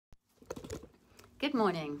Good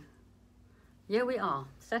morning. Here we are,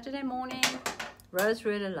 Saturday morning, Rose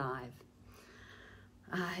Red Alive.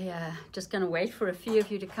 I just going to wait for a few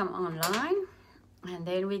of you to come online, and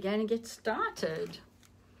then we're going to get started.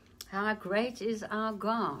 How great is our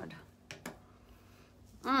God?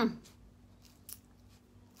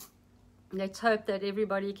 Let's hope that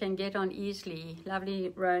everybody can get on easily.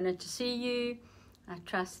 Lovely, Rona, to see you. I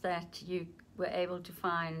trust that you were able to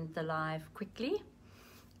find the live quickly,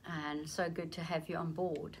 and so good to have you on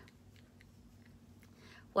board.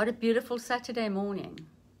 What a beautiful Saturday morning.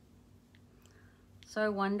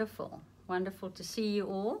 So wonderful. Wonderful to see you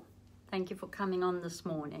all. Thank you for coming on this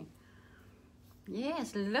morning.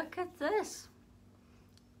 Yes, look at this.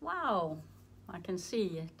 Wow, I can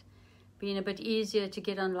see it. Been a bit easier to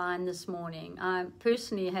get online this morning. I'm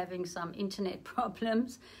personally having some internet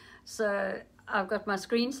problems, so I've got my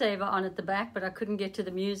screensaver on at the back, but I couldn't get to the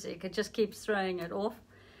music. It just keeps throwing it off,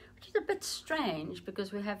 which is a bit strange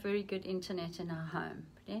because we have very good internet in our home.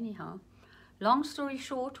 But anyhow, long story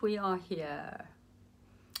short, we are here.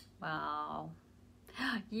 Wow.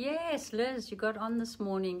 Yes, Liz, you got on this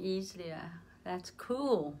morning easier. That's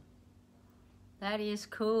cool. That is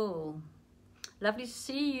cool. Lovely to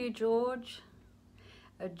see you, George.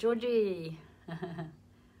 Georgie.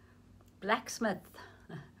 Blacksmith.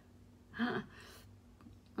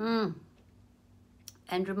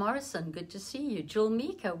 Andrew Morrison, good to see you. Jill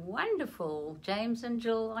Meeker, wonderful. James and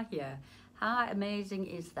Jill are here. How amazing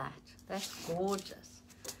is that? That's gorgeous.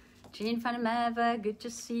 Jean van der Merwe, good to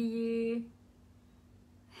see you.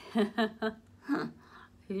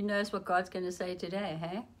 Who knows what God's going to say today,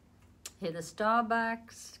 hey? Heather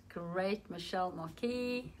Starbucks, great. Michelle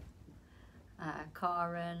Marquis,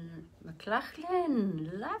 Karen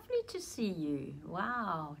McLaughlin, lovely to see you.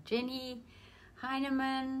 Wow. Jenny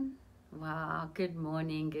Heinemann, wow, good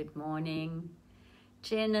morning, good morning.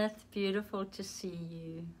 Jeneth, beautiful to see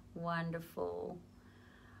you, wonderful.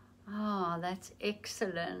 Oh, that's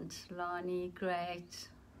excellent. Lani, great.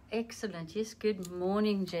 Excellent. Yes, good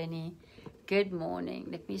morning, Jenny. Good morning.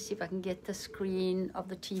 Let me see if I can get the screen of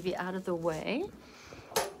the TV out of the way,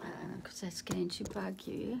 because that's going to bug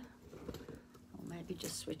you. Or maybe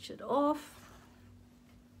just switch it off.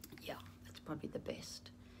 Yeah, that's probably the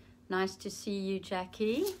best. Nice to see you,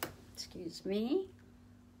 Jackie. Excuse me.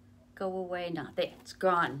 Go away now. There, it's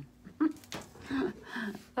gone.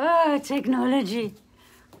 Oh, technology.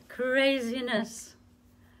 Craziness.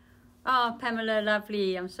 Oh, Pamela,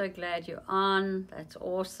 lovely. I'm so glad you're on. That's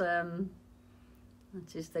awesome.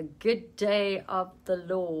 It is the good day of the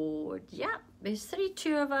Lord. Yeah, there's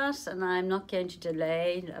 32 of us, and I'm not going to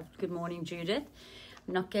delay. Good morning, Judith.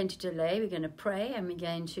 I'm not going to delay. We're going to pray, and we're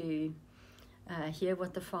going to hear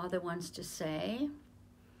what the Father wants to say.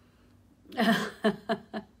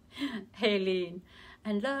 Haleen,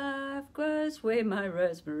 and love grows where my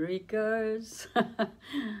rosemary goes.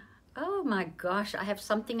 Oh my gosh, I have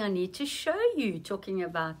something I need to show you talking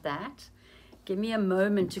about that. Give me a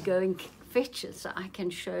moment to go and fetch it so I can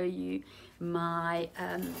show you my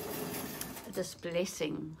this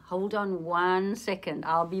blessing. Hold on 1 second,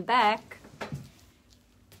 I'll be back.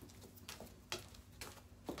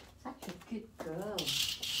 Such a good girl.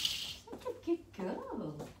 Such a good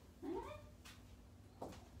girl.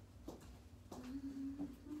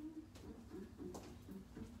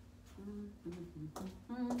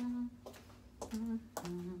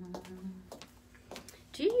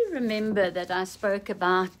 Do you remember that I spoke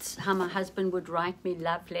about how my husband would write me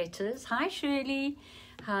love letters? Hi, Shirley.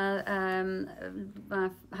 How my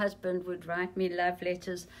husband would write me love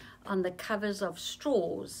letters on the covers of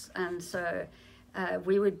straws. And so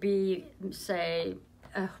we would be, say,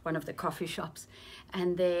 one of the coffee shops.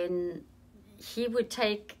 And then he would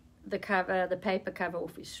take the paper cover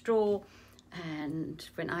off his straw. And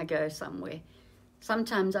when I go somewhere,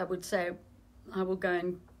 sometimes I would say, I will go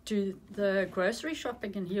and do the grocery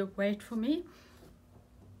shopping, and he'll wait for me.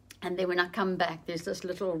 And then when I come back, there's this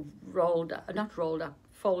little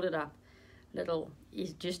folded up little,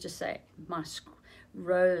 just to say, my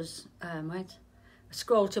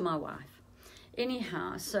scroll to my wife.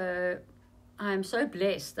 Anyhow, so I'm so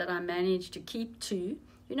blessed that I managed to keep 2.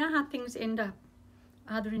 You know how things end up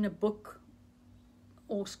either in a book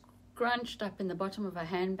or scrunched up in the bottom of a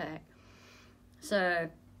handbag. So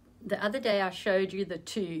the other day I showed you the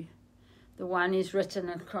 2. The one is written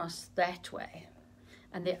across that way,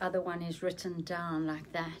 and the other one is written down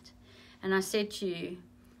like that. And I said to you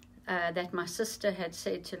that my sister had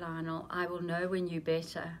said to Lionel, I will know when you're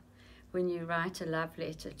better, when you write a love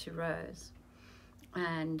letter to Rose.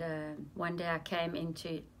 And one day I came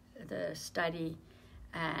into the study,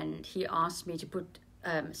 and he asked me to put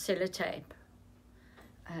sellotape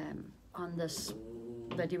on this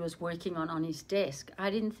that he was working on his desk. I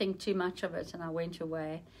didn't think too much of it, and I went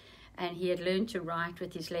away. And he had learned to write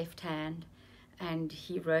with his left hand, and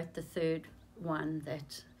he wrote the third one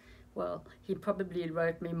that, well, he probably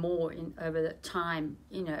wrote me more over the time,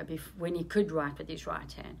 when he could write with his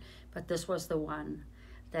right hand. But this was the one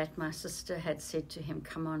that my sister had said to him,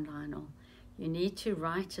 come on, Lionel, you need to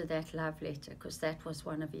write to that love letter, because that was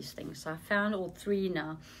one of his things. So I found all three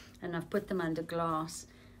now, and I've put them under glass.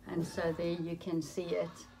 And so there you can see it.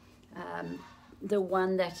 The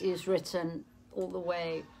one that is written all the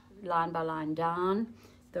way line by line down.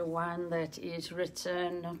 The one that is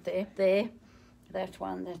written, not there. That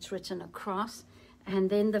one that's written across. And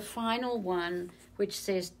then the final one, which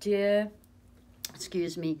says, Dear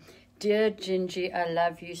Gingy, I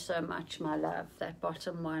love you so much, my love. That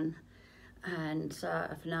bottom one. And so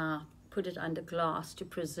I've now put it under glass to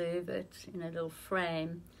preserve it in a little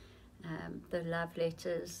frame. The love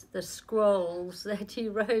letters, the scrolls that he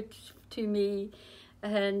wrote to me,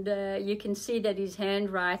 and you can see that his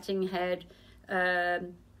handwriting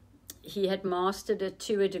he had mastered it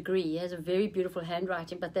to a degree. He has a very beautiful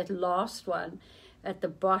handwriting, but that last one at the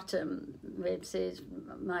bottom where it says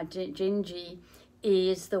my Gingy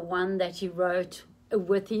is the one that he wrote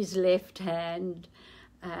with his left hand,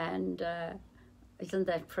 and isn't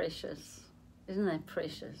that precious? Isn't that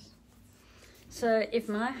precious? So if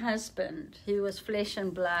my husband, who was flesh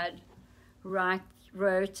and blood,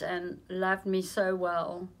 wrote and loved me so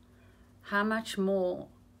well, how much more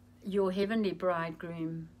your heavenly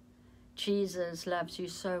bridegroom, Jesus, loves you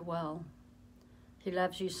so well. He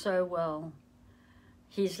loves you so well.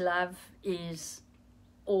 His love is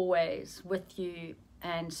always with you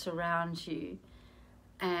and surrounds you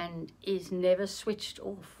and is never switched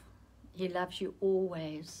off. He loves you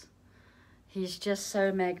always. He's just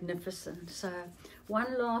so magnificent. So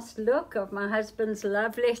one last look of my husband's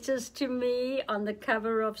love letters to me on the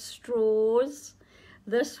cover of Straws.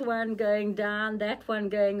 This one going down, that one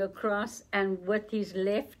going across, and with his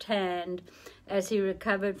left hand as he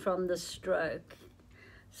recovered from the stroke.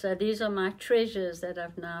 So these are my treasures that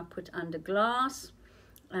I've now put under glass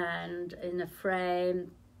and in a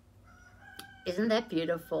frame. Isn't that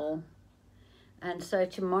beautiful? And so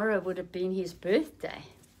tomorrow would have been his birthday,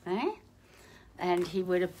 eh? And he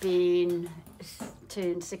would have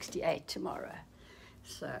turned 68 tomorrow.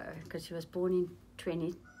 So, because he was born in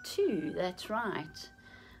 22, that's right.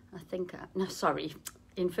 I think,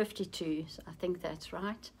 in 52, so I think that's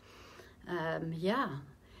right. Yeah.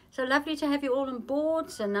 So lovely to have you all on board.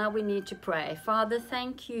 So now we need to pray. Father,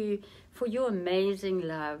 thank you for your amazing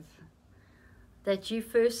love, that you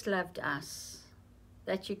first loved us,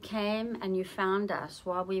 that you came and you found us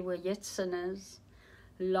while we were yet sinners,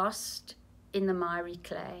 lost in the miry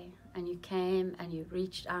clay, and you came and you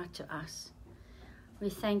reached out to us. We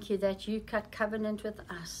thank you that you cut covenant with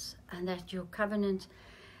us, and that your covenant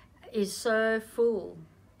is so full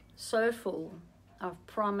of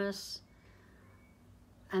promise,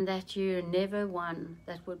 and that you're never one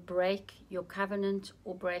that would break your covenant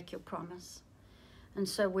or break your promise. And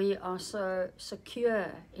so we are so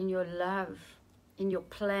secure in your love, in your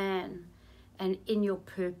plan, and in your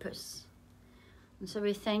purpose. And so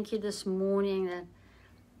we thank you this morning that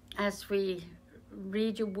as we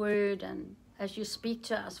read your word and as you speak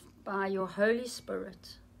to us by your Holy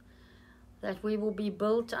Spirit, that we will be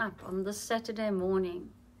built up on this Saturday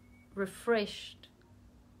morning, refreshed.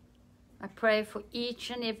 I pray for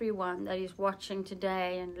each and every one that is watching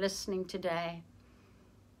today and listening today,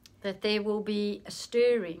 that there will be a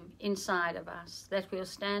stirring inside of us, that we'll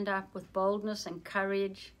stand up with boldness and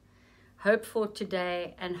courage, hope for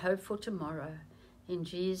today and hope for tomorrow. In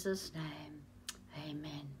Jesus' name,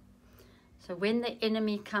 amen. So when the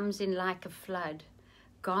enemy comes in like a flood,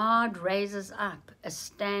 God raises up a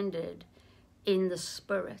standard in the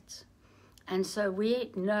spirit. And so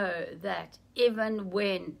we know that even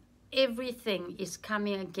when everything is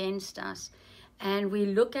coming against us, and we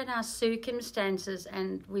look at our circumstances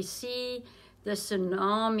and we see the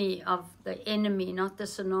tsunami of the enemy, not the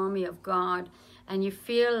tsunami of God, and you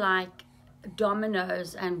feel like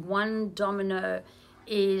dominoes, and one domino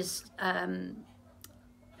is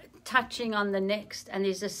touching on the next, and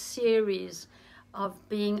there's a series of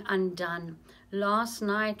being undone. Last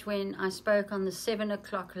night when I spoke on the 7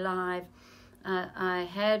 o'clock live, I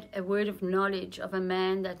had a word of knowledge of a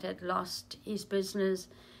man that had lost his business,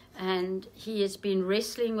 and he has been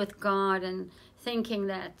wrestling with God and thinking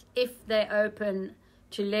that if they open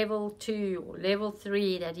to level 2 or level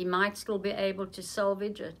 3, that he might still be able to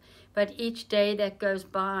salvage it. But each day that goes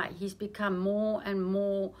by, he's become more and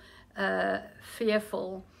more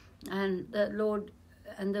fearful. And the Lord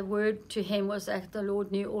and the word to him was that the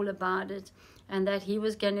Lord knew all about it and that he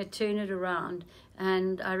was going to turn it around.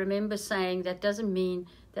 And I remember saying that doesn't mean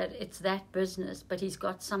that it's that business, but he's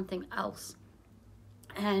got something else.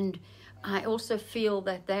 And I also feel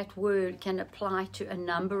that that word can apply to a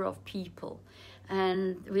number of people.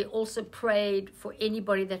 And we also prayed for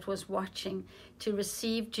anybody that was watching to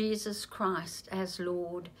receive Jesus Christ as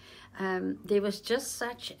Lord. There was just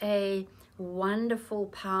such a wonderful,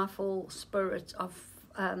 powerful spirit of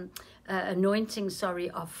anointing,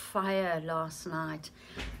 of fire last night.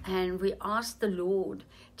 And we asked the Lord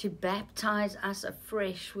to baptize us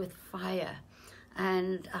afresh with fire.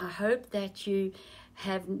 And I hope that you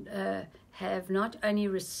have not only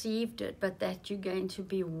received it, but that you're going to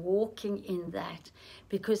be walking in that,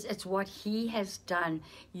 because it's what he has done.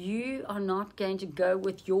 You are not going to go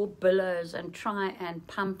with your billows and try and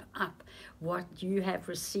pump up what you have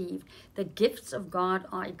received. The gifts of God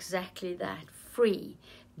are exactly that, free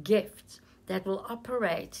gifts that will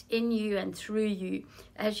operate in you and through you.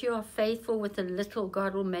 As you are faithful with a little,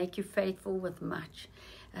 God will make you faithful with much.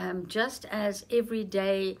 Just as every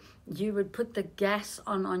day you would put the gas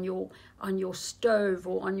on your stove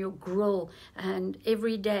or on your grill, and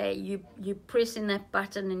every day you press in that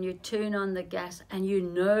button and you turn on the gas, and you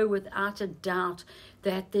know without a doubt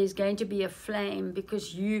that there's going to be a flame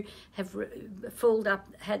because you have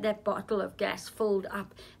had that bottle of gas filled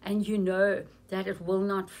up, and you know that it will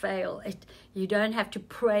not fail. You don't have to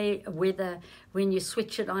pray whether when you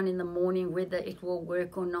switch it on in the morning whether it will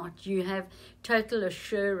work or not. You have total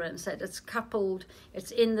assurance that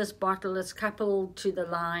it's in this bottle, it's coupled to the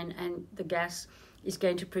line, and the gas is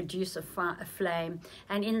going to produce a flame.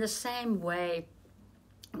 And in the same way,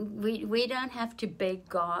 we don't have to beg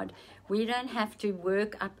God. We don't have to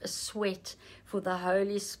work up a sweat for the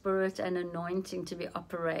Holy Spirit and anointing to be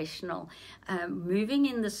operational. Moving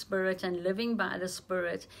in the Spirit and living by the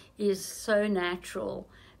Spirit is so natural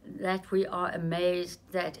that we are amazed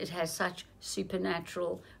that it has such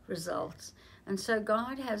supernatural results. And so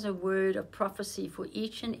God has a word of prophecy for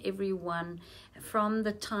each and every one from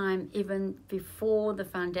the time even before the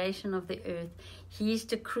foundation of the earth. His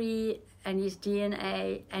decree and his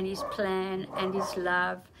DNA and his plan and his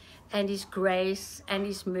love and his grace and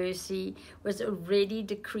his mercy was already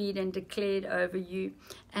decreed and declared over you.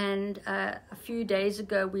 And a few days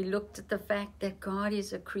ago we looked at the fact that God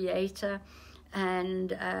is a creator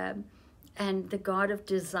and the God of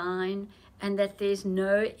design, and that there's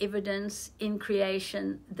no evidence in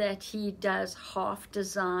creation that he does half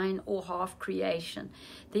design or half creation.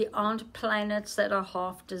 There aren't planets that are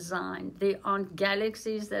half designed. There aren't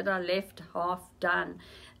galaxies that are left half done.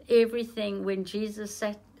 Everything, when Jesus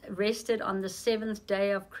rested on the seventh day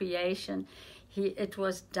of creation, it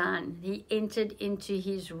was done. He entered into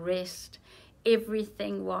his rest.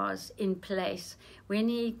 Everything was in place. When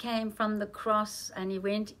he came from the cross and he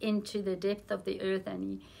went into the depth of the earth and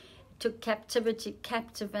he took captivity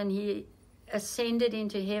captive and he ascended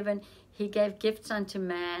into heaven, he gave gifts unto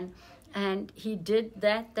man, and he did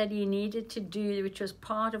that he needed to do, which was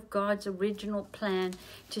part of God's original plan,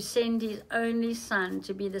 to send his only son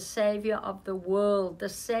to be the savior of the world,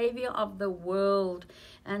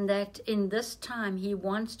 and that in this time he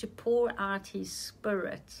wants to pour out his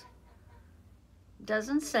spirit. It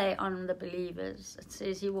doesn't say on the believers, it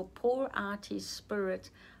says he will pour out his spirit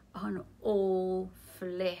on all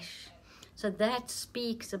flesh. So that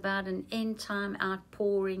speaks about an end time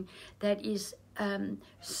outpouring that is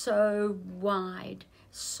so wide,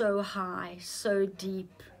 so high, so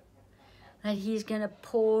deep, that he's going to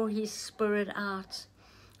pour his spirit out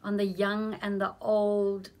on the young and the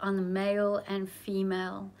old, on the male and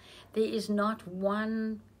female. There is not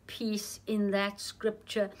one piece in that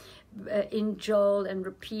scripture in Joel and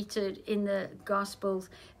repeated in the Gospels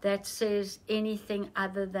that says anything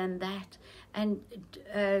other than that. And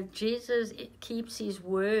Jesus keeps his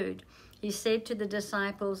word. He said to the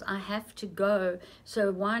disciples, I have to go,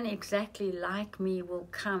 so one exactly like me will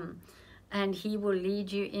come, and he will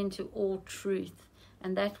lead you into all truth.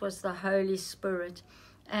 And that was the Holy Spirit.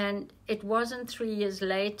 And it wasn't 3 years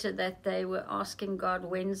later that they were asking God,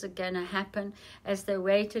 when's it going to happen? As they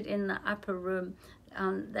waited in the upper room,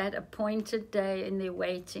 on that appointed day in their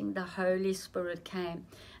waiting, the Holy Spirit came.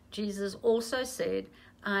 Jesus also said,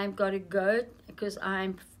 I've got to go because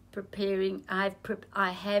I'm preparing, I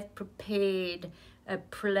have prepared a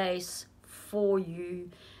place for you.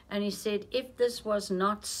 And he said, if this was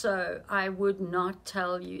not so, I would not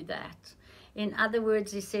tell you that. In other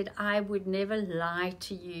words, he said, I would never lie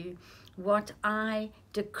to you. What I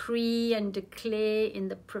decree and declare in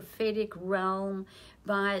the prophetic realm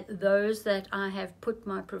by those that I have put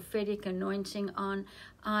my prophetic anointing on,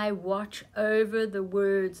 I watch over the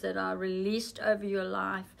words that are released over your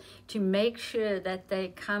life to make sure that they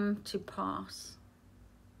come to pass.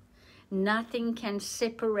 Nothing can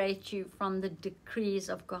separate you from the decrees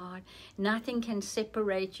of God. Nothing can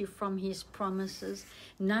separate you from his promises.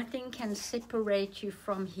 Nothing can separate you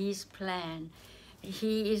from his plan.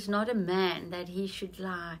 He is not a man that he should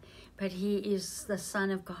lie, but he is the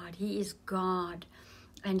Son of God. He is God,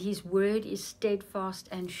 and his word is steadfast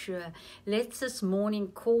and sure. Let's this morning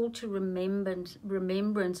call to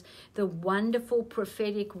remembrance the wonderful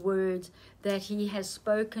prophetic words that he has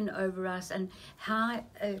spoken over us, and how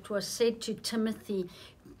it was said to Timothy,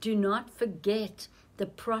 do not forget the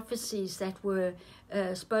prophecies that were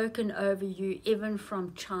spoken over you even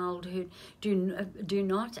from childhood. Do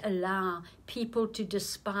not allow people to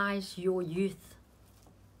despise your youth.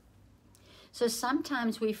 So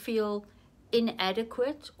sometimes we feel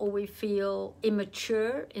inadequate, or we feel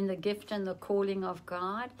immature in the gift and the calling of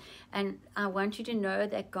God. And I want you to know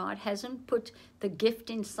that God hasn't put the gift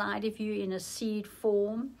inside of you in a seed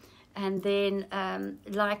form, and then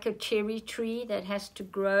like a cherry tree that has to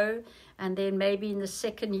grow, and then maybe in the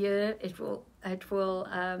second year it will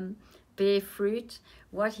bear fruit.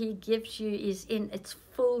 What he gives you is in its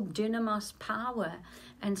full dunamis power,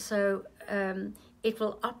 and so it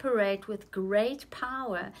will operate with great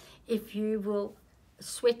power if you will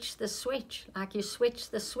switch the switch, like you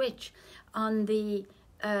switch the switch on the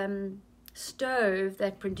stove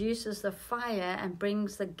that produces the fire and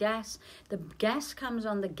brings the gas. The gas comes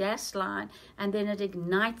on the gas line, and then it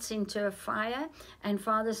ignites into a fire. And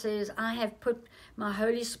Father says, I have put my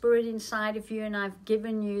Holy Spirit inside of you, and I've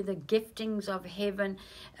given you the giftings of heaven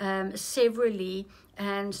severally.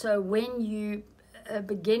 And so when you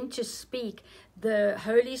begin to speak, the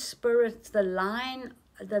Holy Spirit,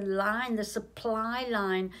 the supply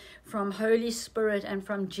line from Holy Spirit and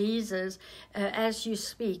from Jesus, as you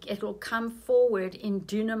speak, it will come forward in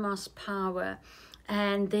dunamis power,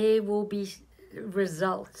 and there will be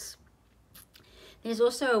results. There's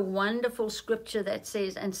also a wonderful scripture that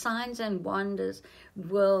says, and signs and wonders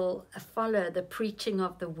will follow the preaching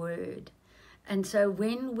of the word. And so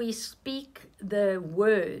when we speak the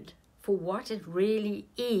word for what it really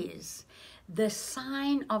is, the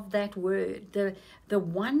sign of that word, the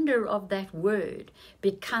wonder of that word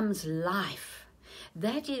becomes life.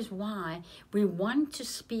 That is why we want to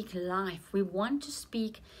speak life. We want to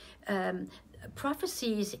speak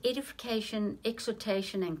prophecies, edification,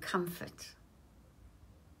 exhortation, and comfort.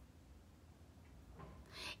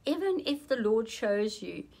 Even if the Lord shows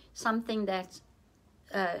you something that's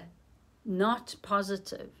not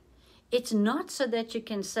positive, it's not so that you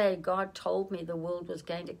can say, God told me the world was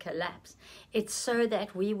going to collapse. It's so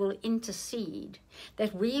that we will intercede,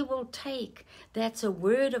 that we will take, that's a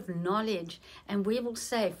word of knowledge, and we will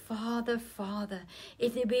say, Father, Father,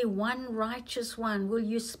 if there be one righteous one, will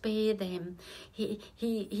you spare them?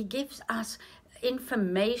 He gives us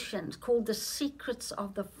information called the secrets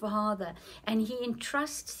of the Father, and he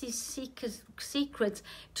entrusts his secrets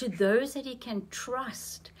to those that he can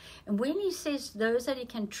trust. And when he says those that he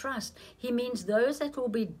can trust, he means those that will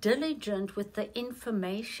be diligent with the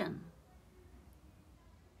information.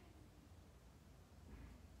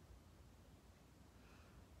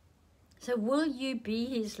 So will you be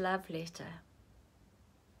his love letter?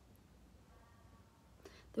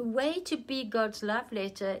 The way to be God's love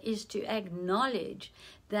letter is to acknowledge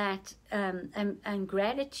that, and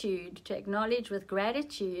gratitude, to acknowledge with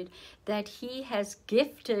gratitude that he has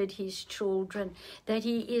gifted his children, that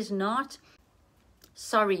he is not,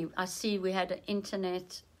 sorry, I see we had an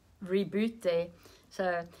internet reboot there.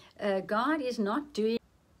 So God is not doing,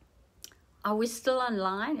 are we still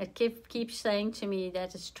online? It keeps saying to me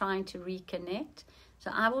that it's trying to reconnect. So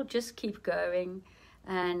I will just keep going,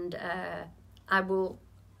 and I will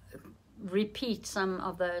repeat some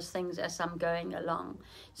of those things as I'm going along.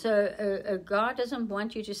 So God doesn't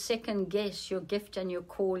want you to second guess your gift and your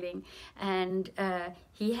calling, and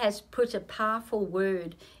he has put a powerful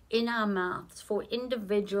word in our mouths for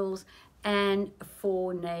individuals and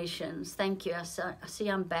for nations. Thank you. I see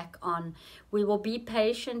I'm back on. We will be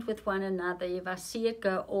patient with one another. If I see it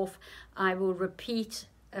go off, I will repeat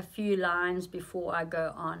a few lines before I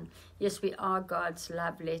go on. Yes, we are God's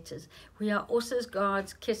love letters. We are also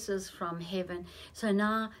God's kisses from heaven. So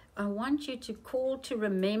now I want you to call to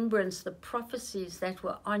remembrance the prophecies that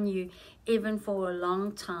were on you even for a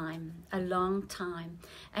long time.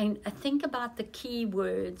 And think about the key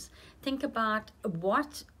words. Think about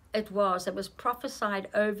what it was that was prophesied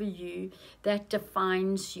over you that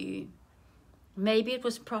defines you. Maybe it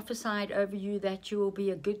was prophesied over you that you will be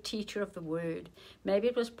a good teacher of the word. Maybe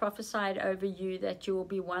it was prophesied over you that you will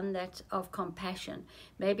be one that's of compassion.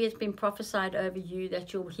 Maybe it's been prophesied over you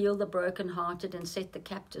that you'll heal the brokenhearted and set the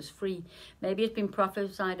captives free. Maybe it's been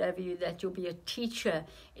prophesied over you that you'll be a teacher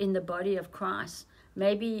in the body of Christ.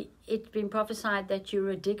 Maybe it's been prophesied that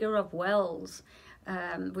you're a digger of wells,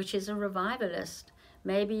 which is a revivalist.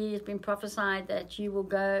 Maybe it's been prophesied that you will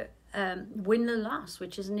go win the lost,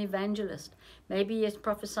 which is an evangelist. Maybe it's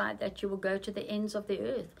prophesied that you will go to the ends of the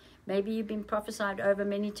earth. Maybe you've been prophesied over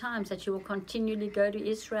many times that you will continually go to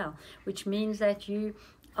Israel, which means that you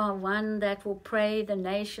are one that will pray the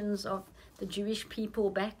nations of the Jewish people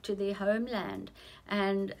back to their homeland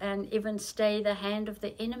and even stay the hand of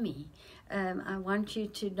the enemy. I want you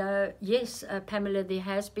to know, yes, Pamela, there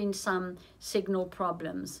has been some signal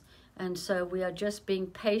problems. And so we are just being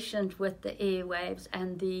patient with the airwaves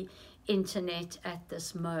and the internet at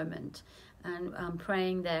this moment. And I'm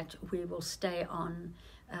praying that we will stay on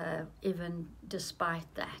even despite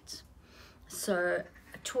that. So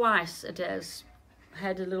twice it has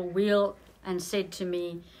had a little wheel and said to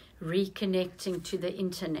me, reconnecting to the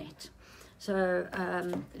internet. So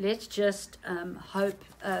let's just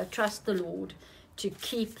trust the Lord to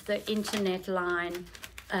keep the internet line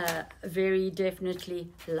very definitely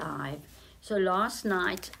live. So last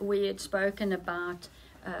night we had spoken about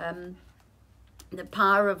the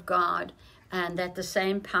power of God, and that the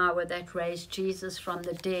same power that raised Jesus from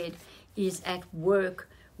the dead is at work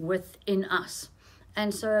within us.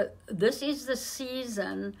 And so this is the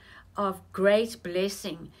season of great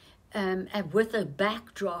blessing, and with a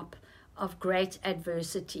backdrop of great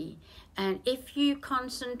adversity. And if you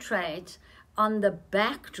concentrate on the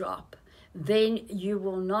backdrop, then you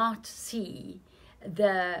will not see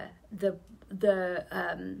the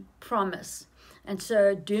promise. And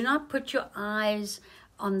so do not put your eyes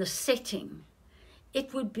on the setting.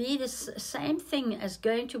 It would be the same thing as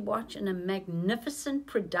going to watch in a magnificent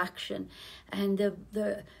production, and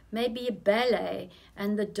the maybe a ballet,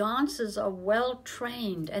 and the dancers are well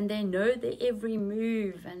trained and they know their every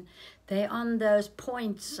move, and they're on those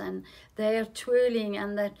points and they are twirling,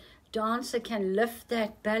 and that dancer can lift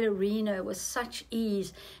that ballerina with such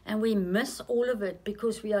ease, and we miss all of it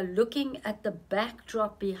because we are looking at the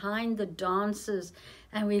backdrop behind the dancers,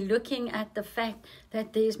 and we're looking at the fact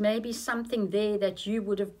that there's maybe something there that you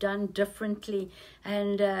would have done differently.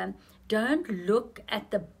 And don't look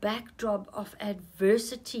at the backdrop of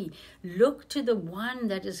adversity. Look to the one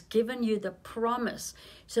that has given you the promise,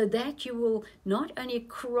 so that you will not only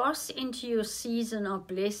cross into your season of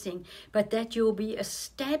blessing, but that you'll be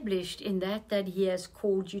established in that he has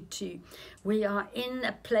called you to. We are in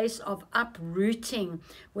a place of uprooting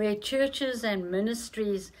where churches and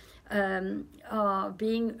ministries are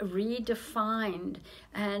being redefined,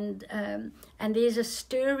 and there's a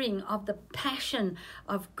stirring of the passion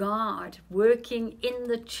of God working in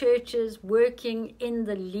the churches, working in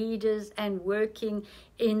the leaders, and working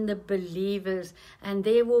in the believers. And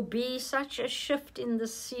there will be such a shift in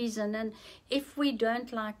this season, and if we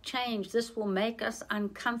don't like change, this will make us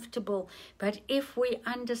uncomfortable. But if we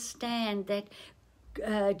understand that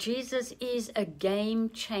Jesus is a game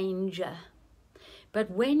changer, but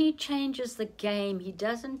when he changes the game, he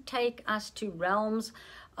doesn't take us to realms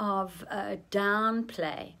of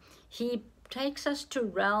downplay. He takes us to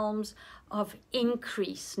realms of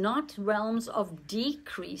increase, not realms of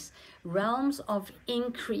decrease, realms of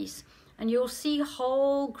increase. And you'll see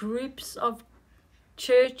whole groups of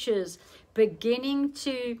churches beginning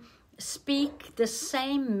to speak the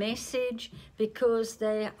same message because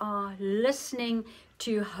they are listening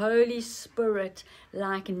to Holy Spirit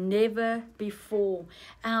like never before.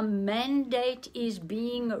 Our mandate is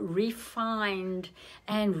being refined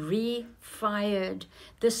and refired.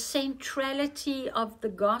 The centrality of the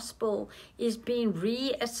gospel is being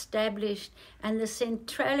re-established, and the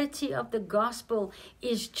centrality of the gospel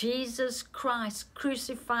is Jesus Christ,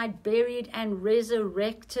 crucified, buried, and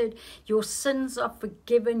resurrected. Your sins are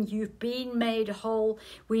forgiven. You've been made whole.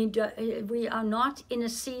 We are not in a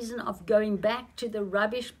season of going back to the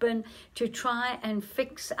rubbish bin to try and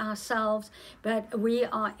fix ourselves, but we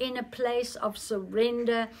are in a place of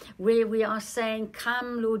surrender where we are saying,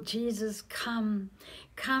 come, Lord Jesus, come.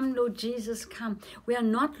 Come, Lord Jesus, come. We are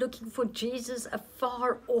not looking for Jesus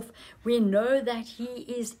afar off. We know that he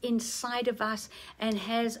is inside of us and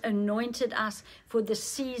has anointed us for the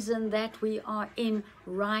season that we are in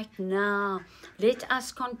right now. Let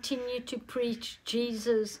us continue to preach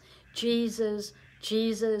Jesus, Jesus,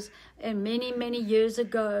 Jesus. And many, many years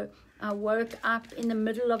ago, I woke up in the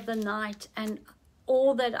middle of the night, and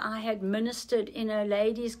all that I had ministered in a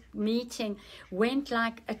ladies' meeting went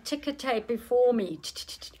like a ticker tape before me.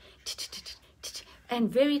 And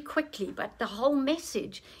very quickly, but the whole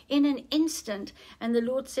message in an instant. And the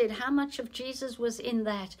Lord said, how much of Jesus was in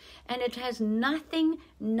that? And it has nothing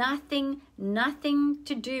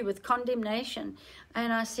to do with condemnation.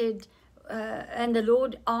 And I said, and the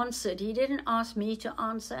Lord answered. He didn't ask me to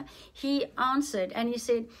answer. He answered, and he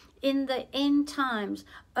said, in the end times,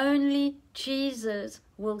 only Jesus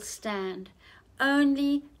will stand.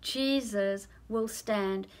 Only Jesus will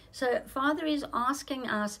stand. So Father is asking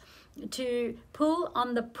us to pull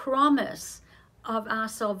on the promise of our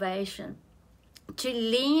salvation, to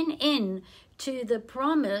lean in to the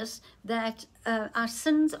promise that our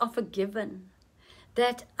sins are forgiven,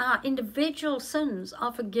 that our individual sins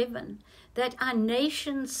are forgiven, that our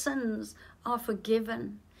nation's sins are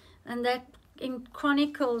forgiven. And that in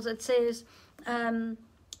Chronicles it says,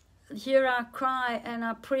 hear our cry and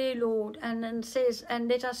our prayer, Lord, and then says, and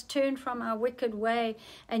let us turn from our wicked way,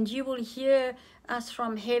 and you will hear us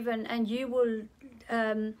from heaven, and you will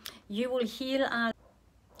heal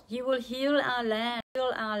our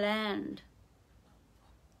land.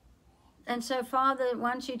 And so Father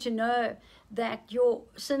wants you to know that your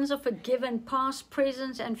sins are forgiven, past,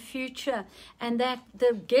 present, and future, and that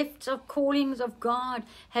the gifts of callings of God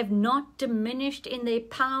have not diminished in their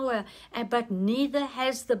power, but neither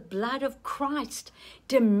has the blood of Christ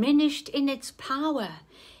diminished in its power.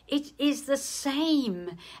 It is the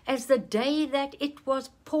same as the day that it was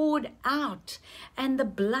poured out, and the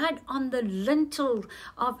blood on the lintel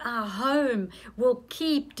of our home will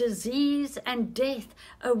keep disease and death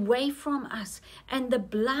away from us, and the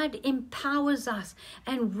blood empowers us.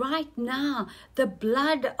 And right now, the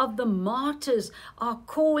blood of the martyrs are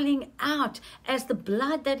calling out, as the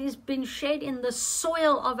blood that has been shed in the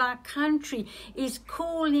soil of our country is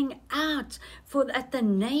calling out for at the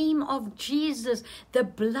name of Jesus, the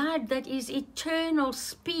blood that is eternal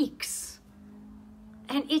speaks.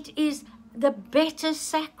 And it is the better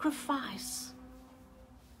sacrifice.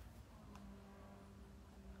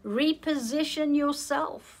 Reposition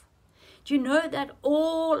yourself. Do you know that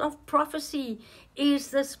all of prophecy is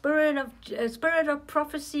the spirit of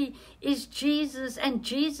prophecy is Jesus, and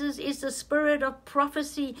Jesus is the spirit of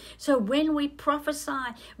prophecy. So when we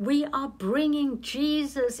prophesy, we are bringing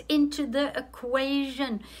Jesus into the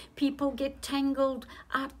equation. People get tangled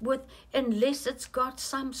up with, unless it's got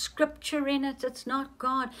some scripture in it, it's not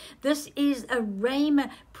God. This is a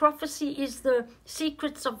rhema. Prophecy is the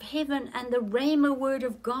secrets of heaven and the rhema word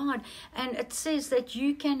of God. And it says that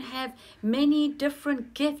you can have many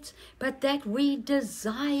different gifts, but that we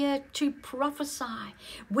desire to prophesy.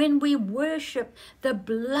 When we worship, the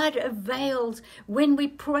blood avails. When we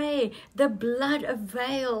pray, the blood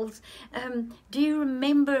avails. Do you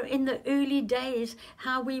remember in the early days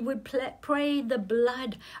how we would pray the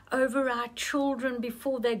blood over our children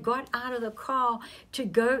before they got out of the car to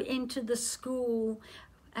go into the school?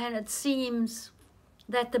 And it seems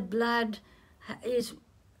that the blood is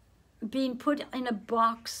being put in a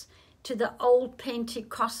box to the old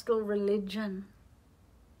Pentecostal religion.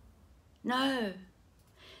 No,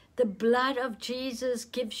 the blood of Jesus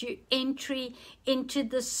gives you entry into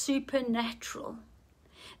the supernatural.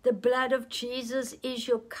 The blood of Jesus is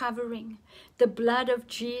your covering. The blood of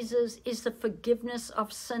Jesus is the forgiveness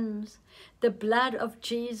of sins. The blood of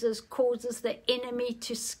Jesus causes the enemy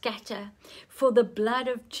to scatter. For the blood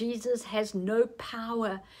of Jesus has no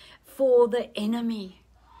power for the enemy.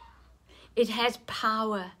 It has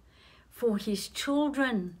power for his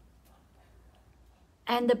children.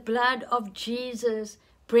 And the blood of Jesus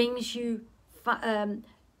brings you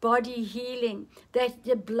body healing. That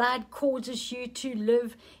the blood causes you to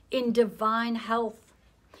live in divine health.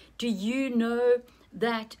 Do you know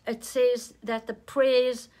that it says that the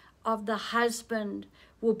prayers of the husband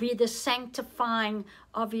will be the sanctifying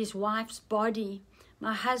of his wife's body?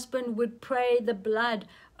 My husband would pray the blood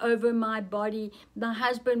over my body. My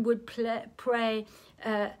husband would pray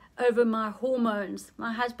over my hormones.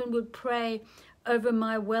 My husband would pray over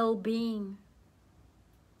my well-being.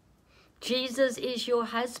 Jesus is your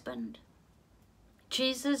husband.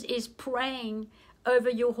 Jesus is praying over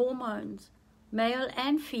your hormones, male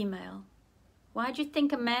and female. Why do you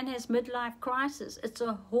think a man has midlife crisis? It's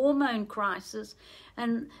a hormone crisis.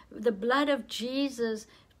 And the blood of Jesus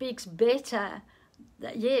speaks better.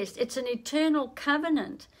 Yes, it's an eternal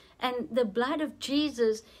covenant. And the blood of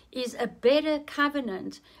Jesus is a better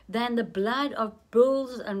covenant than the blood of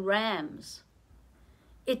bulls and rams.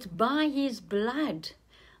 It's by his blood.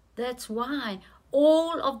 That's why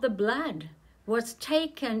all of the blood was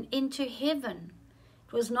taken into heaven.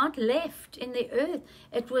 It was not left in the earth.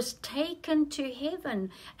 It was taken to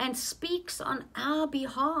heaven and speaks on our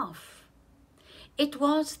behalf. It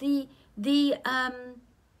was the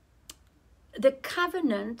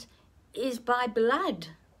covenant is by blood.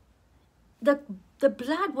 The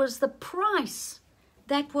blood was the price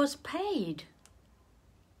that was paid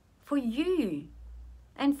for you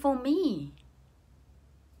and for me.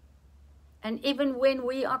 And even when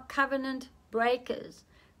we are covenant breakers,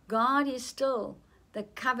 God is still the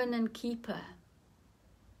covenant keeper.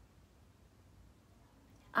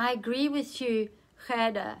 I agree with you,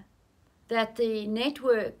 Gerda, that the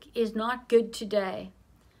network is not good today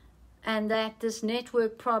and that this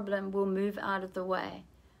network problem will move out of the way.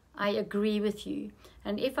 I agree with you.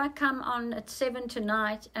 And if I come on at 7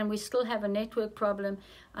 tonight and we still have a network problem,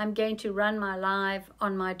 I'm going to run my live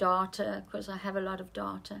on my data because I have a lot of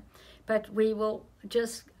data. But we will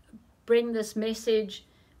just bring this message,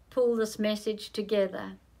 pull this message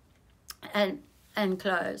together and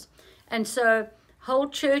close. And so whole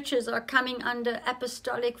churches are coming under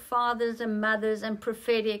apostolic fathers and mothers and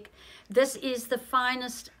prophetic. This is the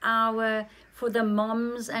finest hour for the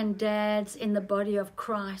moms and dads in the body of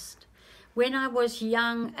Christ. When I was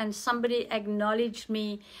young and somebody acknowledged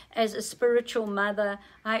me as a spiritual mother,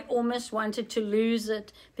 I almost wanted to lose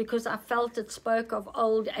it because I felt it spoke of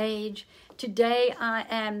old age. Today I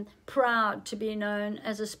am proud to be known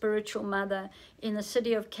as a spiritual mother in the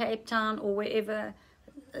city of Cape Town or wherever.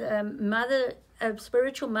 A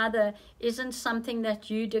spiritual mother isn't something that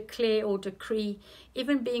you declare or decree.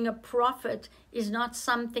 Even being a prophet is not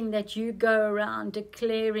something that you go around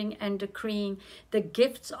declaring and decreeing. The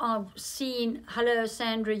gifts are seen. Hello,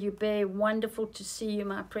 Sandra Hubert. Wonderful to see you,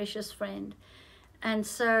 my precious friend. And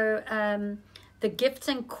so the gifts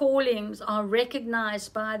and callings are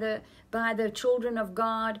recognized by the children of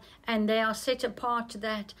God, and they are set apart to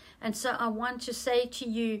that. And so I want to say to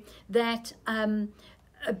you that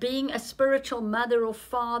being a spiritual mother or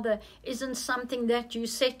father isn't something that you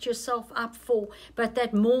set yourself up for, but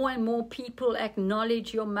that more and more people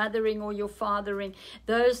acknowledge your mothering or your fathering.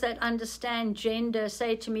 Those that understand gender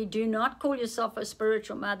say to me, do not call yourself a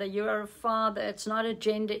spiritual mother, you are a father. It's not a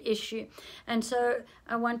gender issue. And so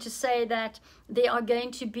I want to say that there are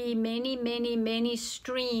going to be many, many, many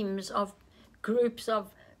streams of groups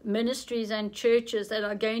of ministries and churches that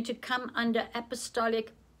are going to come under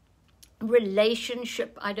apostolic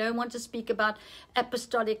relationship. I don't want to speak about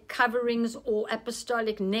apostolic coverings or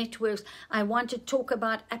apostolic networks. I want to talk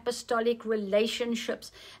about apostolic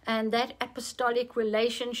relationships, and that apostolic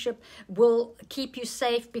relationship will keep you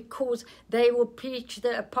safe because they will preach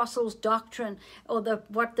the apostles' doctrine or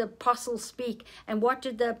what the apostles speak. And what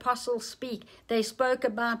did the apostles speak? They spoke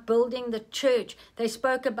about building the church. They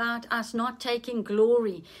spoke about us not taking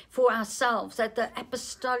glory for ourselves, that the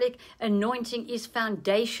apostolic anointing is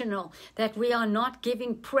foundational, that we are not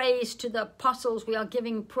giving praise to the apostles, we are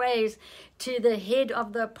giving praise to the head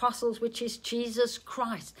of the apostles, which is Jesus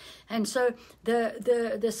Christ. And so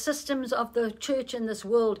the systems of the church in this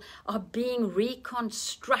world are being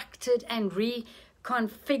reconstructed and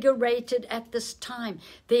reconfigurated at this time.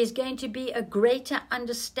 There's going to be a greater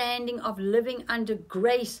understanding of living under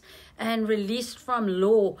grace and released from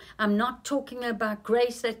law. I'm not talking about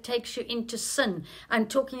grace that takes you into sin. I'm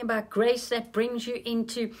talking about grace that brings you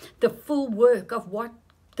into the full work of what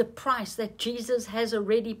the price that Jesus has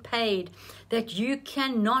already paid, that you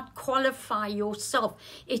cannot qualify yourself.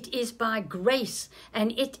 It is by grace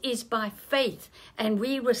and it is by faith, and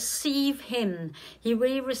we receive him.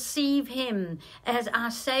 We receive him as our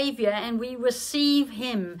Savior, and we receive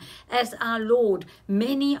him as our Lord.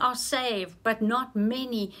 Many are saved, but not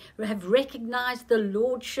many have recognized the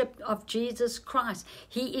Lordship of Jesus Christ.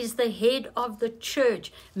 He is the head of the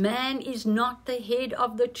church. Man is not the head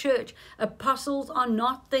of the church. Apostles are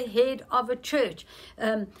not the head of a church.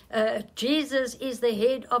 Jesus is the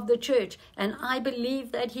head of the church, and I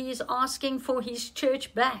believe that he is asking for his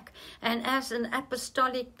church back. And as an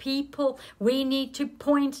apostolic people, we need to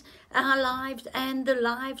point our lives and the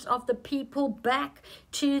lives of the people back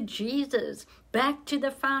to Jesus, back to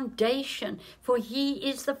the foundation, for he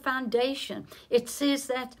is the foundation. It says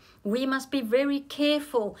that we must be very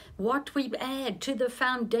careful what we add to the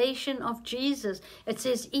foundation of Jesus. It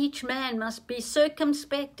says each man must be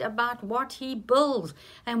circumspect about what he builds.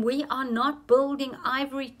 And we are not building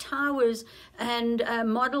ivory towers and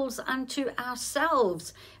models unto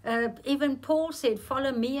ourselves. Even Paul said,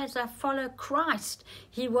 follow me as I follow Christ.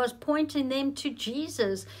 He was pointing them to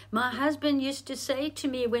Jesus. My husband used to say to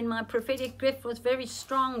me when my prophetic gift gift was very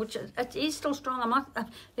strong, which it is still strong.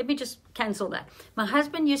 Let me just cancel that. My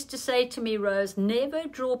husband used to say to me, Rose, never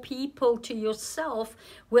draw people to yourself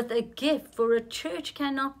with a gift, for a church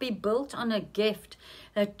cannot be built on a gift.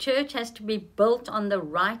 A church has to be built on the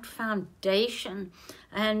right foundation.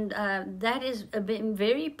 And that is been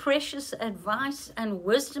very precious advice and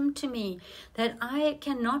wisdom to me, that I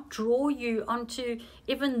cannot draw you onto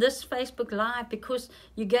even this Facebook Live because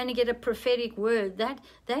you're going to get a prophetic word. That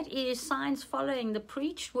is signs following the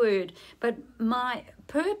preached word. But my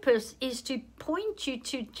purpose is to point you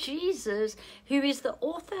to Jesus, who is the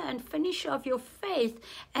author and finisher of your faith,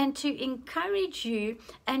 and to encourage you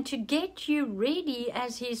and to get you ready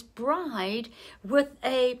as his bride with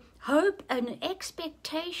a hope, an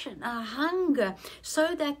expectation, a hunger,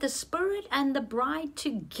 so that the Spirit and the bride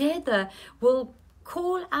together will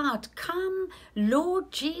call out, come,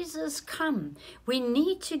 Lord Jesus, come. We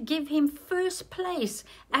need to give him first place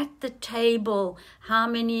at the table. How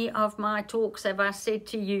many of my talks have I said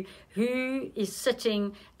to you, who is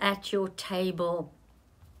sitting at your table?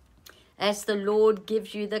 As the Lord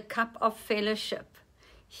gives you the cup of fellowship,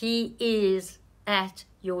 he is at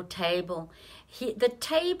your table. The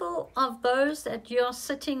table of those that you're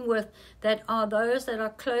sitting with, that are those that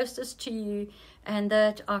are closest to you and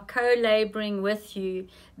that are co-laboring with you,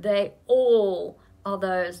 they all are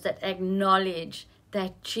those that acknowledge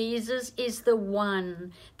that Jesus is the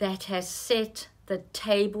one that has set the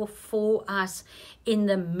table for us in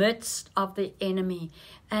the midst of the enemy.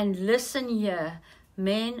 And listen here,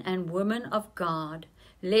 men and women of God,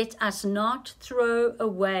 let us not throw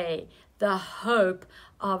away the hope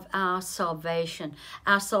of our salvation.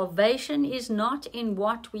 Our salvation is not in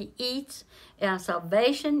what we eat. Our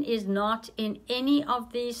salvation is not in any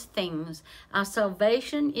of these things. Our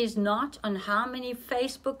salvation is not on how many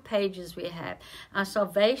Facebook pages we have. Our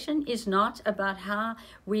salvation is not about how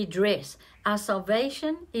we dress. Our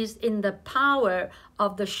salvation is in the power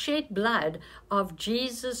of the shed blood of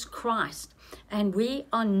Jesus Christ. And we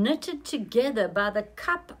are knitted together by the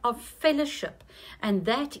cup of fellowship. And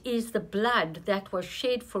that is the blood that was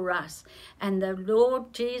shed for us. And the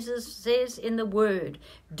Lord Jesus says in the word,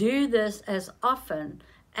 do this as often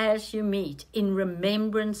as you meet in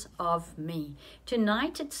remembrance of me.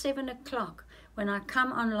 Tonight at 7 o'clock, when I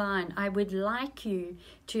come online, I would like you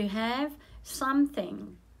to have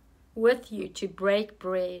something with you to break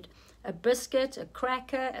bread. A biscuit, a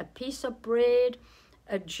cracker, a piece of bread,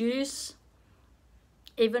 a juice,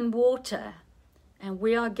 even water. And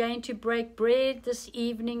we are going to break bread this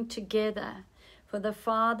evening together. For the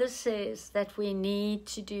Father says that we need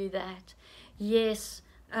to do that. Yes,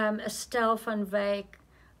 Estelle van Wyk,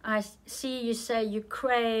 I see you say you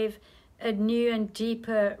crave a new and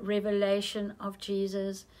deeper revelation of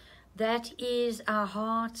Jesus. That is our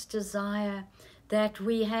heart's desire, that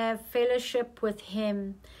we have fellowship with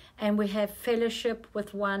him and we have fellowship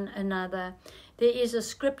with one another. There is a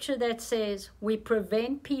scripture that says we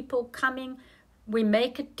prevent people coming, we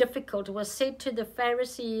make it difficult. It was said to the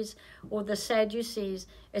Pharisees or the Sadducees,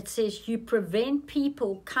 it says you prevent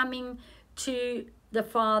people coming to the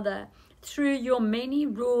Father through your many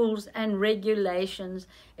rules and regulations.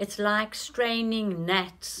 It's like straining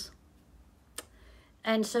gnats.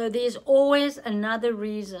 And so there's always another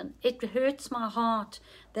reason. It hurts my heart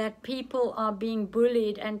that people are being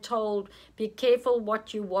bullied and told, be careful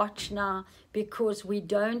what you watch now, because we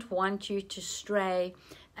don't want you to stray,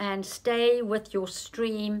 and stay with your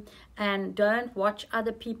stream and don't watch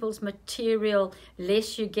other people's material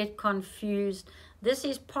lest you get confused. This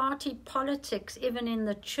is party politics, even in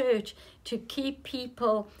the church, to keep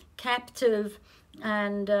people captive.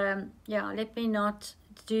 And let me not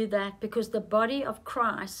do that, because the body of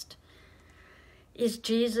Christ is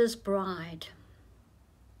Jesus' bride.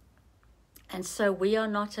 And so we are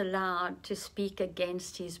not allowed to speak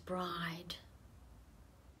against his bride.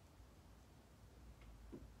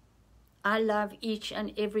 I love each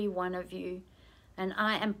and every one of you, and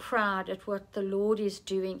I am proud at what the Lord is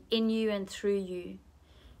doing in you and through you.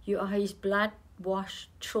 You are his blood-washed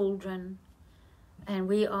children, and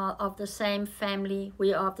we are of the same family.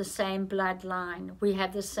 We are of the same bloodline. We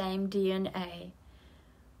have the same DNA.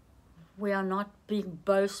 We are not being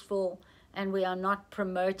boastful, and we are not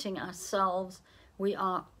promoting ourselves. We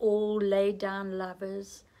are all laid down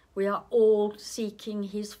lovers. We are all seeking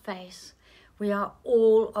his face. We are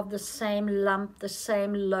all of the same lump, the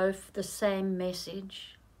same loaf, the same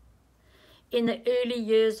message. In the early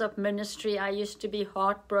years of ministry, I used to be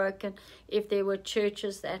heartbroken if there were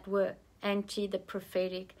churches that were anti the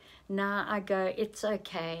prophetic. Now I go, it's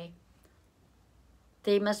okay.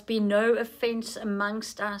 There must be no offense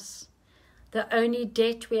amongst us. The only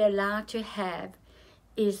debt we're allowed to have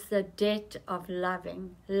is the debt of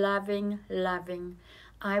loving, loving, loving.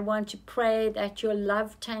 I want to pray that your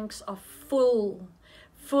love tanks are full,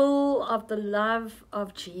 full of the love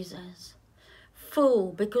of Jesus.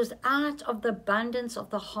 Full, because out of the abundance of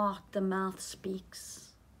the heart, the mouth speaks.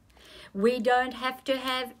 We don't have to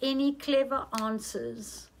have any clever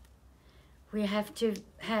answers. We have to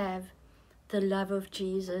have the love of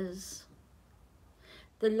Jesus.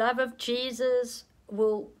 The love of Jesus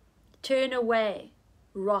will turn away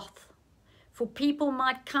wrath. For people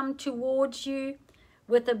might come towards you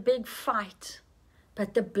with a big fight,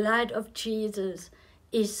 but the blood of Jesus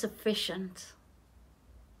is sufficient.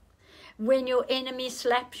 When your enemy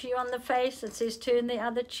slaps you on the face, it says turn the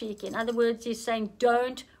other cheek. In other words, he's saying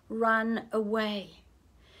don't run away.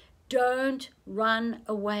 Don't run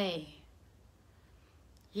away.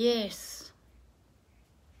 Yes.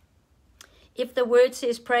 If the word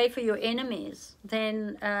says pray for your enemies,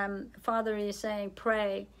 then Father is saying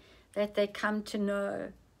pray that they come to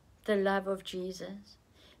know the love of Jesus.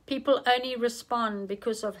 People only respond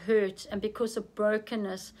because of hurt and because of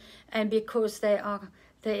brokenness and because their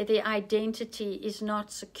identity is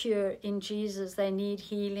not secure in Jesus. They need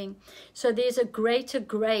healing. So there's a greater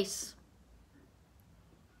grace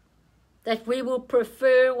that we will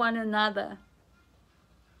prefer one another,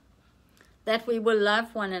 that we will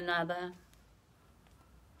love one another.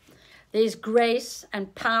 There's grace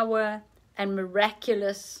and power and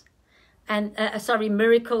miracles, and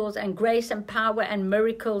grace and power and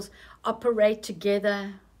miracles operate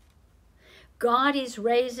together. God is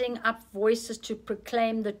raising up voices to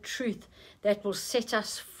proclaim the truth that will set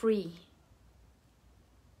us free.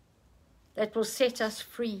 That will set us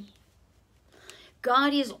free.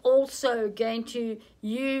 God is also going to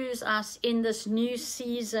use us in this new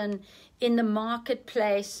season in the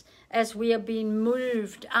marketplace as we are being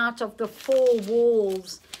moved out of the four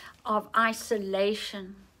walls of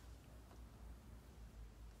isolation.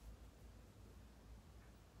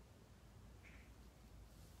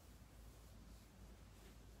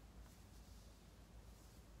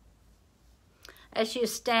 As you're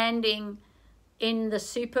standing in the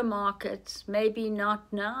supermarket, maybe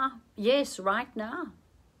not now, yes, right now,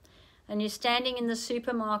 and you're standing in the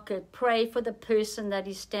supermarket, pray for the person that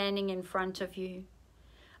is standing in front of you.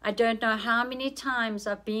 I don't know how many times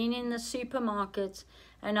I've been in the supermarket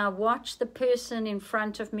and I watch the person in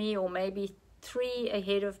front of me, or maybe three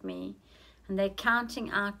ahead of me, and they're counting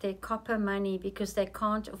out their copper money because they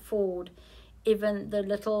can't afford even the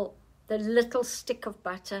little stick of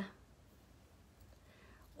butter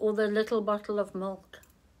or the little bottle of milk.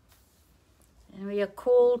 And we are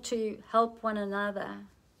called to help one another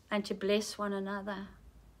and to bless one another.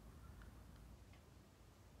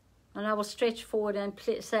 And I will stretch forward and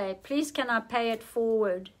say, please can I pay it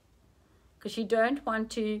forward? Because you don't want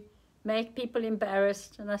to make people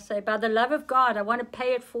embarrassed. And I say, by the love of God, I want to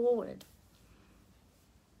pay it forward.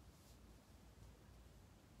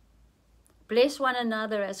 Bless one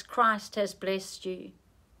another as Christ has blessed you.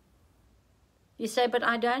 You say, but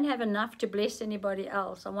I don't have enough to bless anybody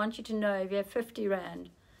else. I want you to know if you have 50 Rand,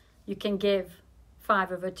 you can give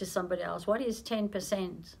 5 of it to somebody else. What is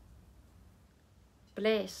 10%?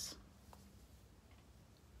 Bless.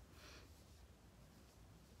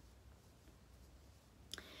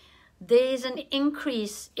 There's an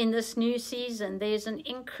increase in this new season. There's an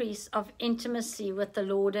increase of intimacy with the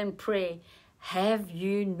Lord and prayer. Have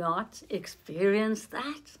you not experienced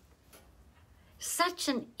that? Such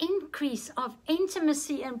an increase of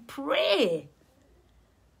intimacy and prayer.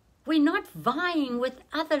 We're not vying with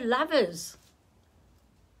other lovers.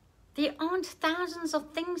 There aren't thousands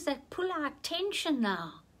of things that pull our attention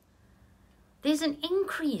now. There's an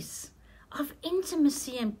increase of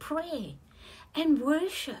intimacy and prayer and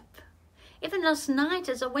worship. Even last night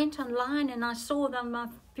as I went online and I saw them, my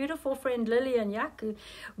beautiful friend Lily and Yaku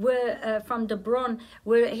were from De Bron,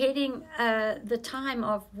 were heading the time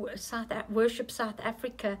of Worship South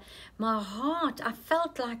Africa. My heart, I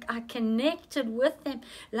felt like I connected with them,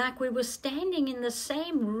 like we were standing in the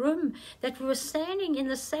same room, that we were standing in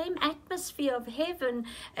the same atmosphere of heaven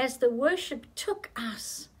as the worship took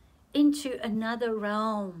us into another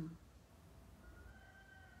realm.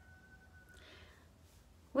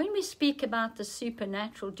 When we speak about the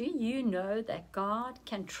supernatural, do you know that God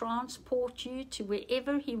can transport you to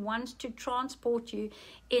wherever He wants to transport you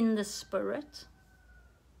in the Spirit?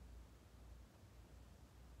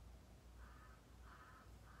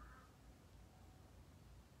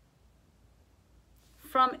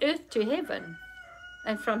 From earth to heaven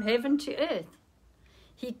and from heaven to earth.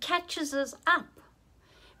 He catches us up.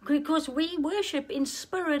 Because we worship in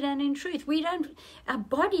spirit and in truth. Our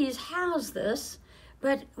bodies house this,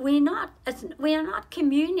 But we are not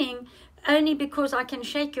communing only because I can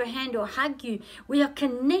shake your hand or hug you. We are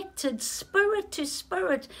connected spirit to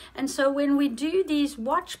spirit. And so when we do these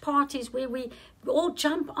watch parties where we all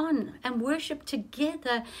jump on and worship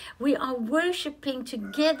together, we are worshiping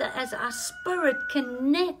together as our spirit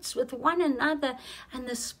connects with one another and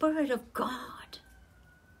the Spirit of God.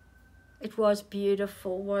 It was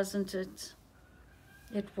beautiful, wasn't it?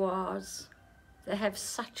 It was. They have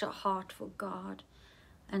such a heart for God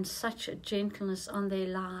and such a gentleness on their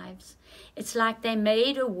lives. It's like they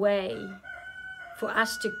made a way for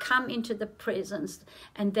us to come into the presence,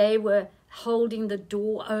 and they were holding the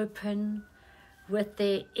door open with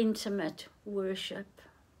their intimate worship.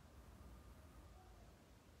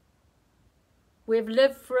 We've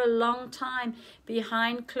lived for a long time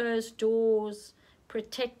behind closed doors,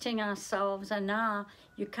 protecting ourselves, and now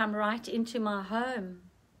you come right into my home,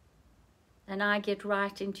 and I get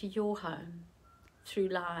right into your home through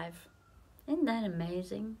live. Isn't that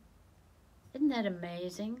amazing? Isn't that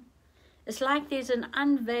amazing? It's like there's an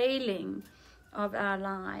unveiling of our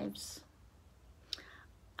lives.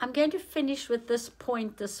 I'm going to finish with this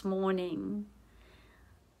point this morning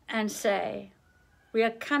and say we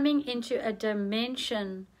are coming into a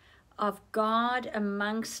dimension of God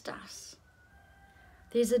amongst us.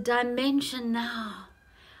 There's a dimension now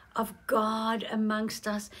of God amongst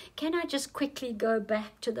us. Can I just quickly go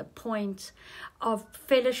back to the point of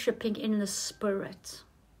fellowshipping in the Spirit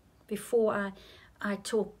before I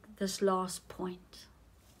talk this last point?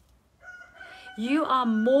 You are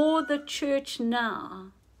more the church now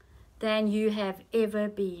than you have ever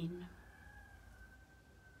been,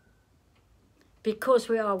 because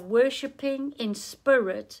we are worshiping in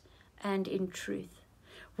spirit and in truth.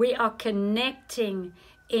 We are connecting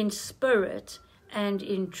in spirit and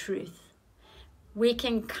in truth. We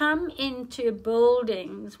can come into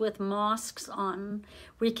buildings with masks on.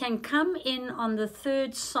 We can come in on the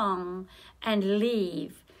third song and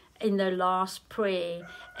leave in the last prayer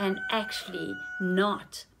and actually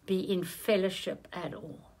not be in fellowship at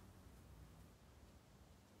all.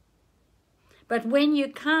 But when you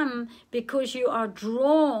come because you are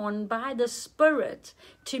drawn by the Spirit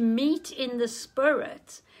to meet in the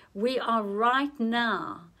Spirit, we are right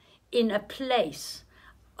now in a place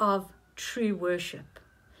of true worship,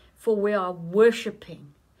 for we are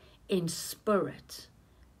worshiping in spirit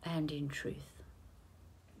and in truth.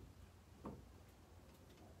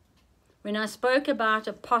 When I spoke about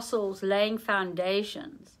apostles laying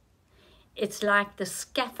foundations, it's like the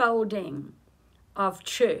scaffolding of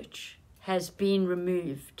church has been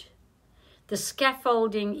removed. The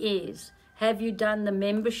scaffolding is, have you done the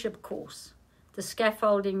membership course? The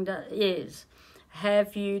scaffolding is,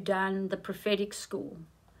 have you done the prophetic school?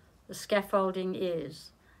 The scaffolding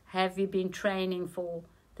is, have you been training for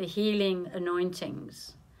the healing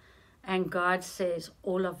anointings? And God says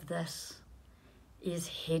all of this is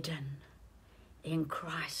hidden in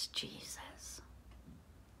Christ Jesus.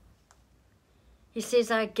 He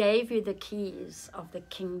says, I gave you the keys of the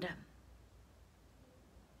kingdom.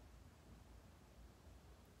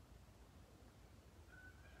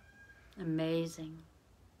 Amazing.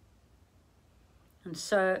 And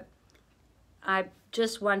so I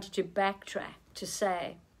just wanted to backtrack to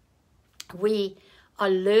say we are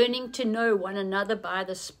learning to know one another by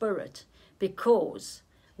the Spirit, because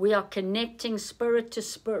we are connecting spirit to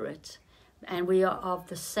spirit, and we are of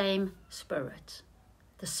the same Spirit,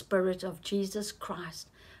 the Spirit of Jesus Christ,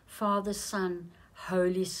 Father, Son,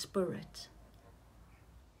 Holy Spirit.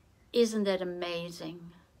 Isn't that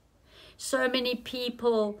amazing? So many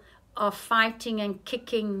people are fighting and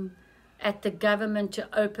kicking at the government to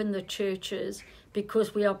open the churches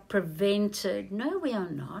because we are prevented. No, we are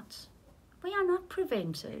not. We are not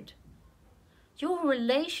prevented. Your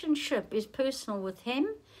relationship is personal with Him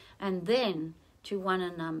and then to one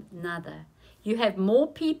another. You have more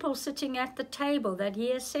people sitting at the table that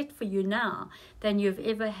He has set for you now than you've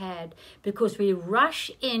ever had, because we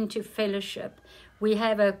rush into fellowship. We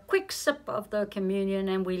have a quick sip of the communion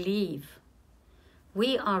and we leave.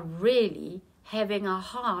 We are really having our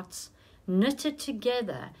hearts knitted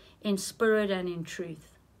together in spirit and in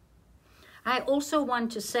truth. I also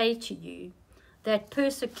want to say to you that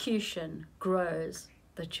persecution grows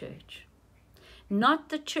the church. Not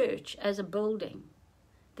the church as a building,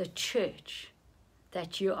 the church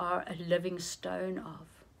that you are a living stone of.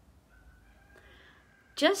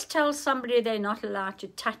 Just tell somebody they're not allowed to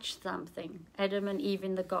touch something, Adam and Eve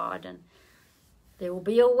in the garden. There will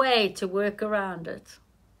be a way to work around it.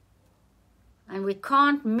 And we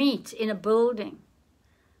can't meet in a building.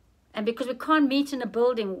 And because we can't meet in a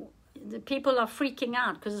building, the people are freaking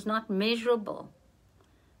out because it's not measurable.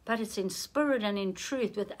 but it's in spirit and in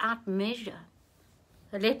truth without measure.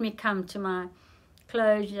 So let me come to my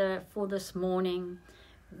closure for this morning.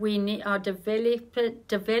 We are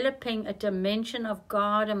developing a dimension of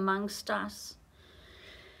God amongst us.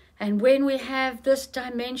 And when we have this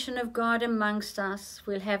dimension of God amongst us,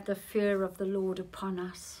 we'll have the fear of the Lord upon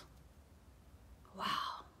us.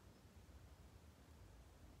 Wow.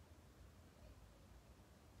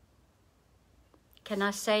 Can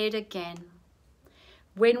I say it again?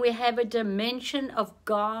 When we have a dimension of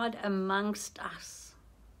God amongst us,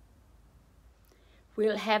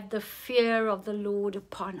 we'll have the fear of the Lord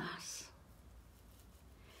upon us.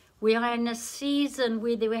 We are in a season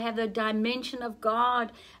where we have the dimension of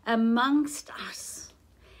God amongst us.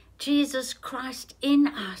 Jesus Christ in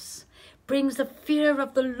us brings the fear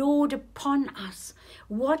of the Lord upon us.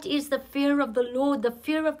 What is the fear of the Lord? The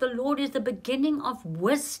fear of the Lord is the beginning of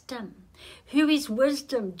wisdom. Who is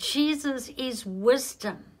wisdom? Jesus is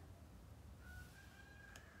wisdom.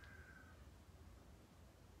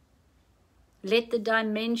 Let the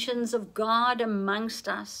dimensions of God amongst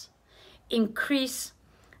us increase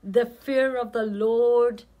the fear of the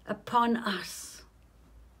Lord upon us.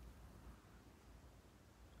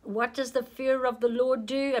 What does the fear of the Lord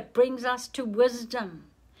do? It brings us to wisdom.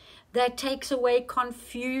 That takes away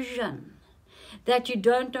confusion. That you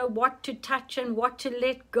don't know what to touch and what to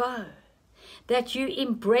let go. That you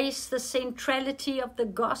embrace the centrality of the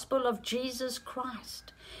gospel of Jesus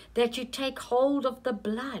Christ. That you take hold of the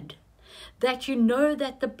blood. That you know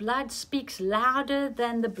that the blood speaks louder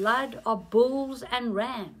than the blood of bulls and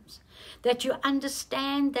rams. That you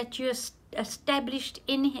understand that you're established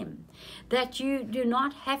in him. That you do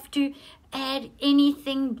not have to add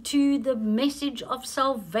anything to the message of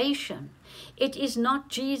salvation. It is not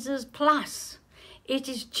Jesus plus. It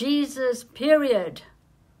is Jesus period.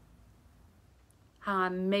 How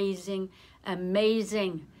amazing,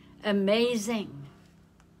 amazing, amazing.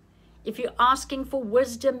 If you're asking for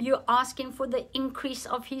wisdom, you're asking for the increase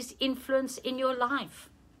of his influence in your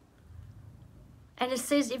life. And it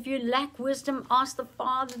says, if you lack wisdom, ask the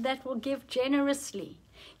Father that will give generously.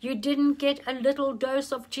 You didn't get a little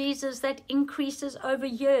dose of Jesus that increases over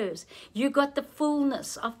years. You got the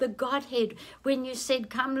fullness of the Godhead when you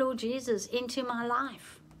said, come, Lord Jesus, into my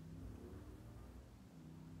life.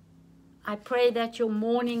 I pray that your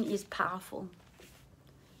morning is powerful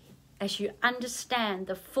as you understand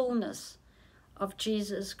the fullness of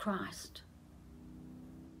Jesus Christ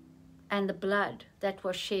and the blood that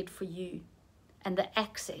was shed for you and the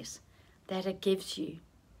access that it gives you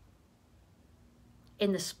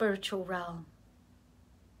in the spiritual realm.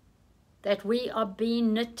 That we are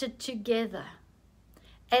being knitted together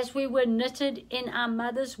as we were knitted in our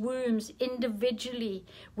mother's wombs individually.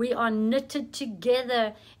 We are knitted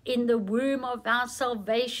together in the womb of our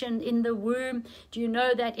salvation, in the womb. Do you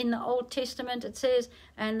know that in the Old Testament it says,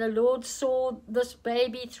 and the Lord saw this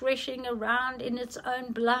baby threshing around in its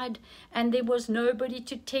own blood, and there was nobody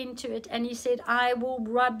to tend to it. And he said, I will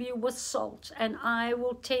rub you with salt, and I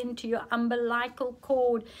will tend to your umbilical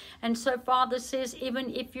cord. And so Father says, even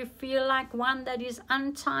if you feel like one that is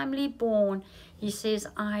untimely born, he says,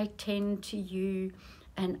 I tend to you,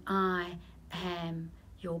 and I am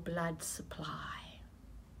your blood supply.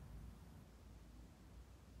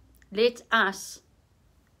 Let us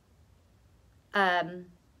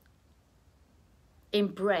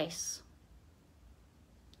embrace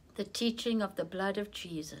the teaching of the blood of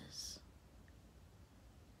Jesus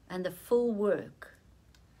and the full work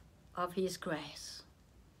of his grace.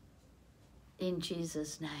 In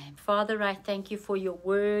Jesus' name. Father, I thank you for your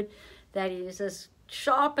word that is as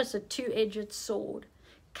sharp as a two-edged sword,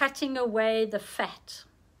 cutting away the fat,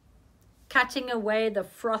 cutting away the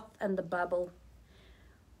froth and the bubble,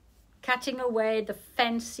 cutting away the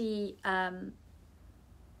fancy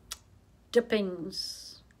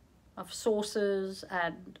dippings of sauces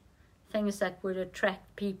and things that would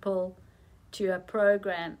attract people to a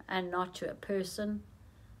program and not to a person.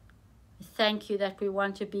 Thank you that we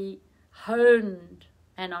want to be honed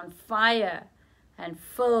and on fire and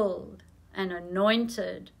filled and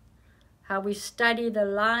anointed. How we study the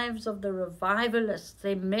lives of the revivalists.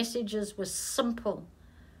 Their messages were simple.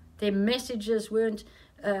 Their messages weren't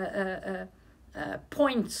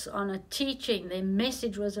points on a teaching. Their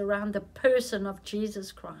message was around the person of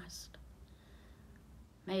Jesus Christ.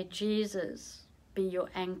 May Jesus be your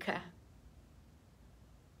anchor.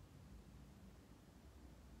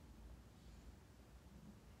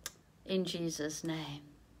 In Jesus' name.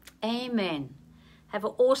 Amen. Have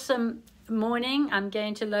an awesome morning. I'm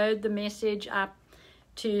going to load the message up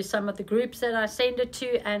to some of the groups that I send it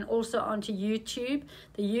to, and also onto YouTube.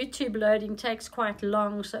 The YouTube loading takes quite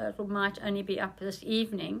long, so it might only be up this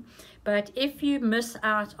evening. But if you miss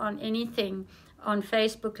out on anything on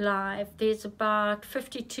Facebook Live, there's about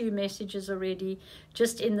 52 messages already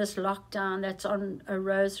just in this lockdown that's on a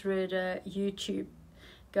Rose Rhoda YouTube.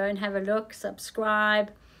 Go and have a look,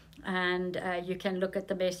 subscribe, and you can look at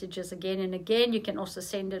the messages again and again. You can also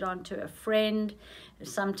send it on to a friend.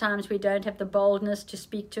 Sometimes we don't have the boldness to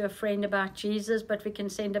speak to a friend about Jesus, but we can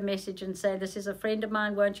send a message and say, this is a friend of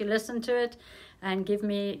mine, won't you listen to it and give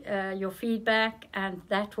me your feedback? And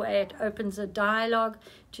that way it opens a dialogue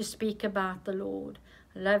to speak about the Lord.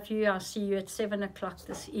 I love you. I'll see you at 7 o'clock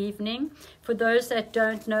this evening. For those that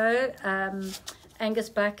don't know, Angus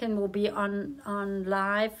Buchan will be on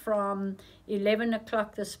live from 11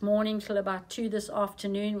 o'clock this morning till about 2 this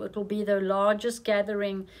afternoon. It will be the largest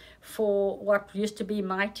gathering for what used to be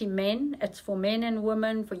Mighty Men. It's for men and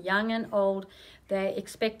women, for young and old. They're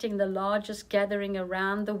expecting the largest gathering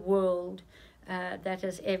around the world that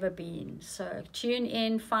has ever been. So tune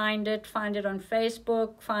in, find it on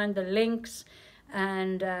Facebook, find the links,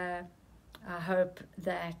 and I hope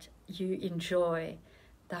that you enjoy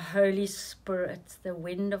the Holy Spirit, the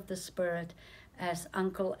wind of the Spirit, as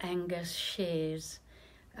Uncle Angus shares.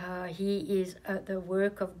 He is the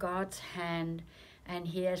work of God's hand, and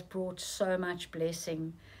he has brought so much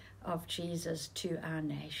blessing of Jesus to our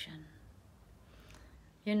nation.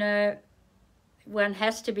 You know, one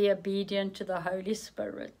has to be obedient to the Holy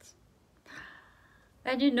Spirit.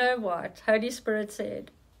 And you know what? Holy Spirit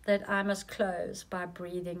said that I must close by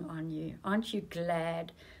breathing on you. Aren't you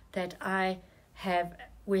glad that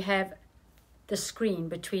we have the screen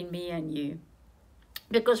between me and you?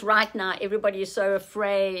 Because right now everybody is so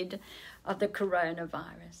afraid of the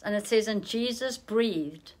coronavirus. And it says, and Jesus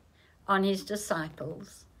breathed on his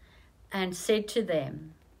disciples and said to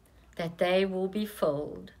them that they will be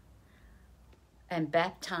filled and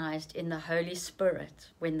baptized in the Holy Spirit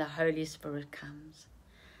when the Holy Spirit comes.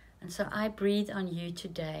 And so I breathe on you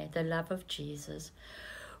today the love of Jesus.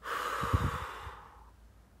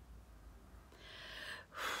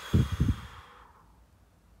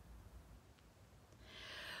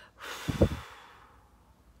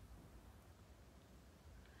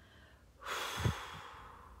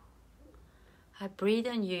 I breathe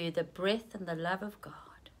on you the breath and the love of God.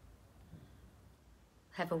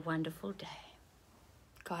 Have a wonderful day.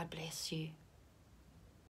 God bless you.